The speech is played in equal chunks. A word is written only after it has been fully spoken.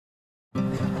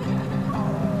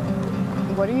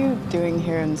What are you doing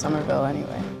here in Somerville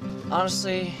anyway?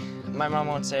 Honestly, my mom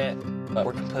won't say it, but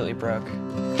we're completely broke.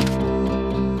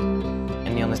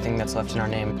 And the only thing that's left in our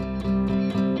name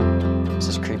is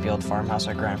this creepy old farmhouse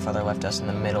our grandfather left us in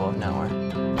the middle of nowhere.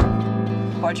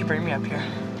 Why'd you bring me up here?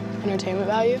 Entertainment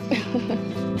value?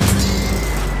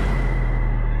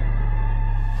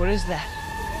 What is that?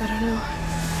 I don't know.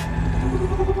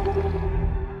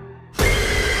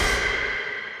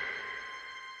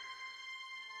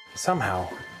 Somehow,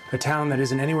 a town that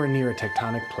isn't anywhere near a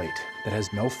tectonic plate, that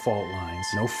has no fault lines,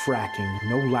 no fracking,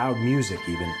 no loud music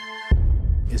even,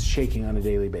 is shaking on a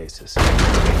daily basis. Under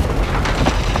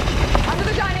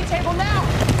the dining table now!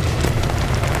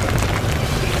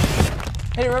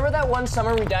 Hey, remember that one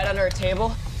summer we died under a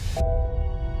table?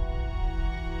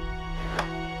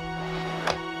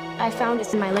 I found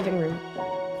this in my living room.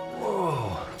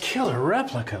 Whoa, killer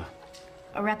replica.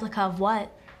 A replica of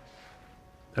what?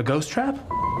 A ghost trap?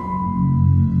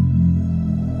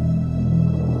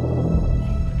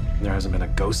 There hasn't been a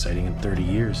ghost sighting in 30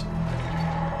 years.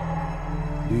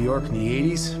 New York in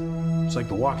the 80s, it's like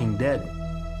The Walking Dead.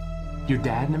 Your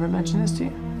dad never mentioned this to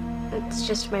you? It's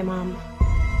just my mom.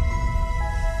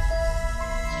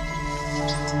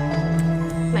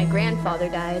 My grandfather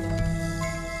died.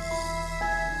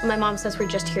 My mom says we're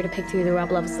just here to pick through the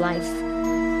rubble of his life.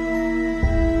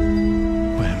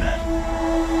 Wait a minute.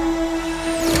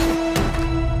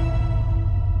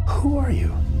 Who are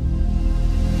you?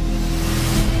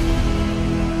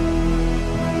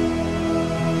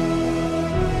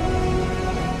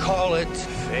 Call it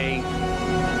fate.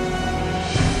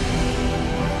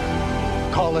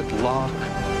 Call it luck.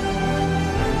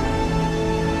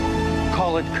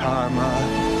 Call it karma.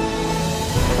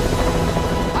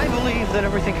 I believe that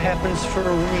everything happens for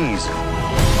a reason.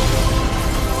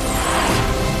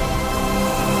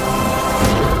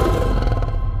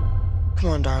 Come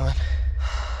on, darling.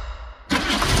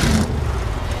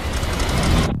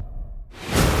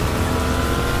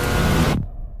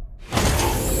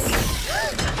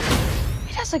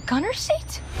 It has a gunner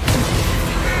seat?